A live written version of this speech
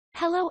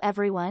Hello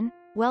everyone,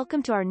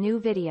 welcome to our new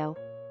video.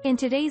 In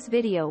today's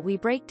video we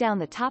break down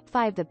the top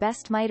 5 the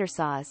best miter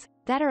saws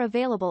that are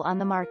available on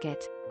the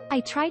market. I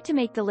tried to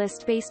make the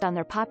list based on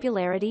their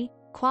popularity,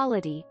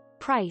 quality,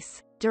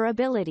 price,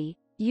 durability,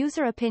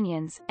 user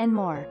opinions, and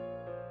more.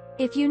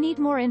 If you need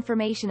more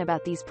information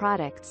about these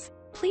products,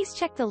 please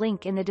check the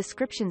link in the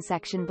description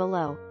section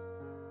below.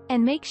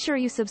 And make sure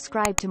you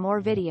subscribe to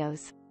more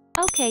videos.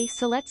 Okay,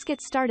 so let's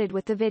get started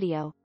with the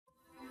video.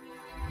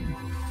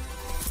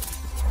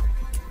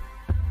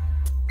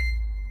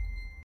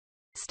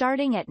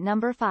 Starting at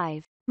number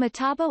 5.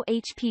 Metabo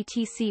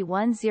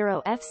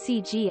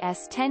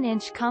HPTC10FCGS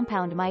 10-inch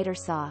compound miter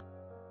saw.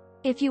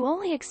 If you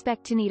only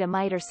expect to need a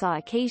miter saw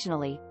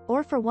occasionally,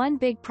 or for one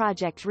big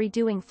project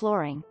redoing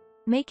flooring,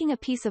 making a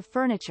piece of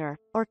furniture,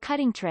 or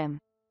cutting trim,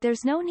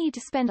 there's no need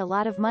to spend a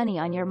lot of money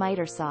on your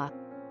miter saw.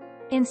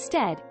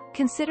 Instead,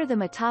 consider the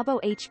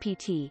Metabo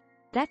HPT.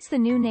 That's the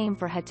new name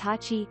for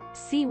Hitachi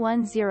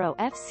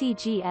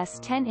C10FCGS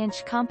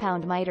 10-inch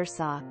compound miter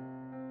saw.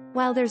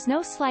 While there's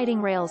no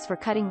sliding rails for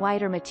cutting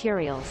wider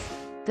materials,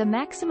 the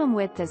maximum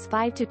width is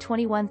 5 to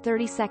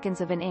 21/32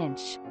 of an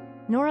inch,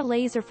 nor a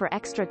laser for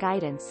extra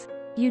guidance,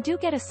 you do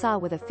get a saw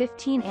with a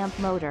 15-amp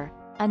motor,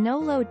 a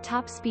no-load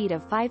top speed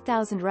of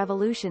 5,000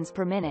 revolutions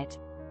per minute,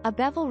 a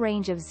bevel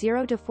range of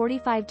 0 to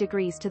 45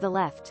 degrees to the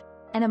left,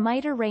 and a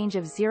miter range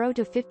of 0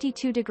 to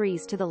 52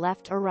 degrees to the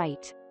left or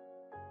right.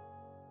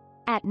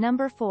 At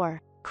number 4.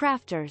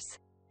 Crafters.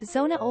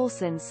 Zona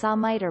Olsen Saw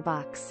Miter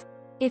Box.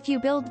 If you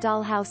build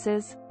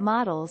dollhouses,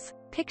 models,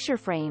 picture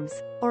frames,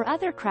 or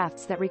other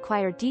crafts that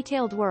require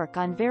detailed work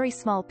on very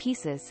small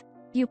pieces,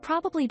 you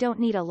probably don't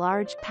need a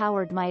large,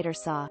 powered miter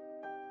saw.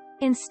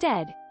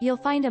 Instead, you'll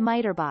find a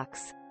miter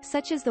box,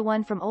 such as the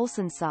one from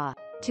Olsen Saw,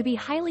 to be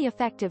highly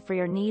effective for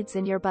your needs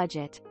and your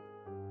budget.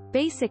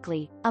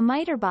 Basically, a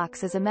miter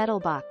box is a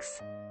metal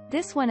box.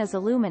 This one is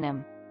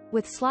aluminum,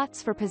 with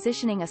slots for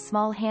positioning a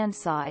small hand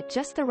saw at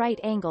just the right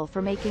angle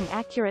for making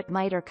accurate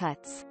miter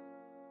cuts.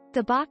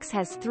 The box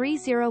has 3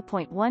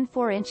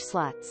 0.14-inch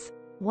slots,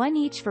 one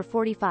each for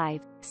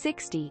 45,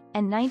 60,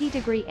 and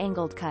 90-degree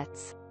angled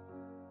cuts.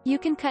 You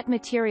can cut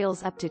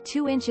materials up to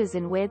 2 inches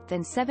in width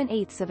and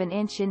 7/8 of an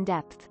inch in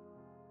depth.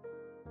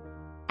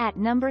 At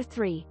number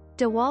 3.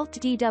 DEWALT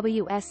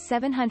DWS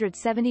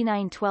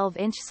 779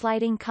 12-inch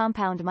sliding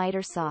compound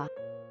miter saw.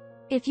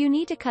 If you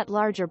need to cut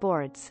larger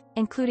boards,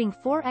 including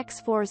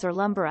 4x4s or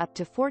lumber up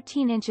to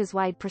 14 inches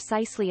wide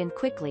precisely and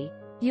quickly,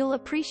 you'll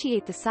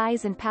appreciate the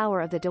size and power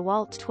of the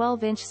DEWALT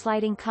 12-inch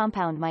sliding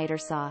compound miter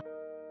saw.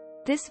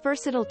 This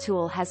versatile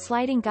tool has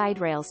sliding guide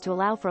rails to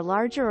allow for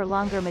larger or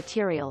longer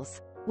materials,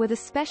 with a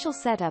special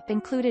setup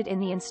included in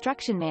the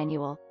instruction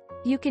manual.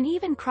 You can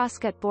even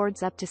crosscut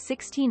boards up to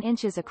 16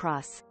 inches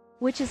across,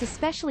 which is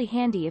especially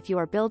handy if you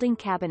are building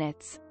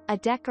cabinets, a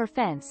deck or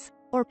fence,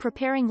 or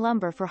preparing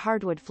lumber for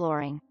hardwood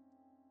flooring.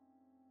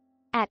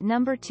 At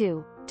number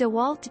 2.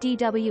 DEWALT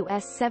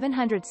DWS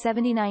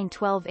 779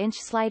 12-inch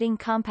sliding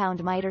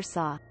compound miter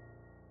saw.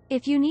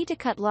 If you need to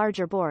cut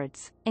larger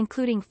boards,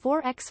 including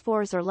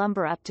 4x4s or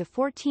lumber up to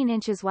 14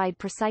 inches wide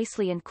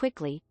precisely and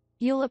quickly,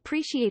 you'll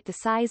appreciate the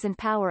size and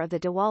power of the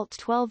DEWALT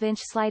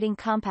 12-inch sliding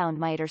compound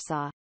miter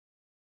saw.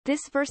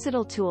 This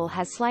versatile tool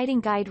has sliding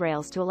guide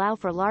rails to allow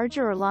for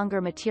larger or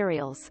longer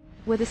materials,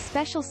 with a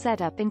special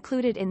setup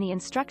included in the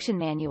instruction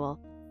manual.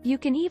 You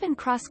can even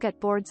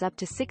crosscut boards up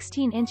to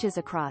 16 inches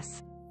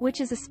across, which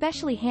is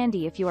especially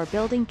handy if you are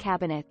building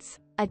cabinets,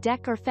 a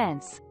deck or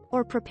fence,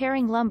 or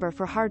preparing lumber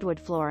for hardwood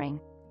flooring.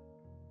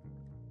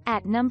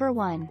 At number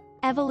 1.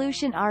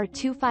 Evolution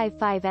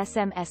R255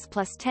 SMS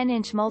Plus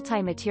 10-inch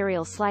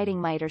multi-material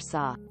sliding miter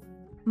saw.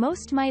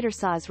 Most miter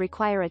saws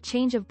require a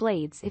change of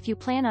blades if you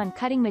plan on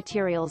cutting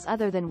materials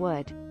other than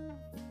wood.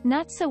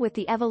 Not so with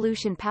the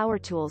Evolution Power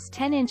Tools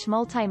 10-inch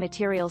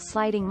multi-material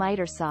sliding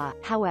miter saw,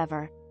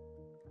 however.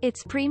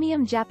 Its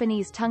premium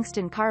Japanese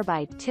tungsten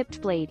carbide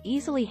tipped blade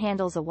easily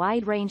handles a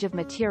wide range of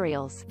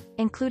materials,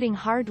 including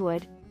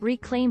hardwood,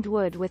 reclaimed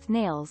wood with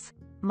nails,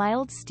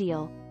 mild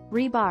steel,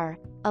 rebar,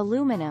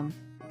 aluminum,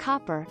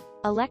 copper,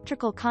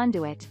 electrical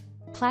conduit,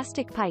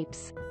 plastic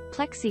pipes,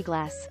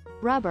 plexiglass,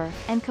 rubber,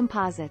 and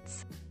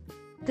composites.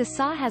 The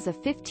saw has a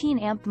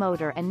 15-amp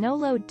motor and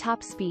no-load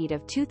top speed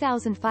of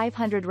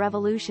 2,500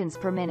 revolutions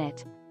per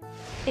minute.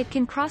 It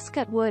can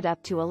crosscut wood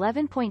up to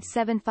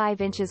 11.75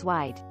 inches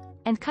wide,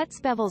 and cuts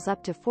bevels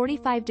up to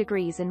 45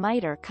 degrees and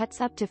miter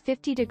cuts up to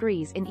 50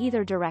 degrees in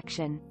either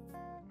direction.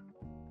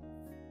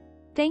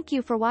 Thank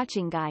you for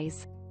watching,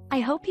 guys. I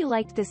hope you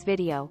liked this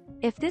video.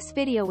 If this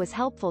video was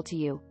helpful to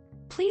you,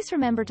 please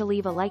remember to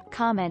leave a like,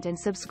 comment, and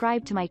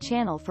subscribe to my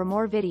channel for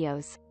more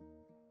videos.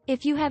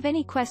 If you have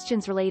any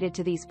questions related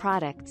to these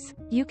products,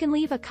 you can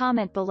leave a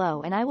comment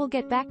below and I will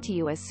get back to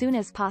you as soon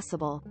as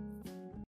possible.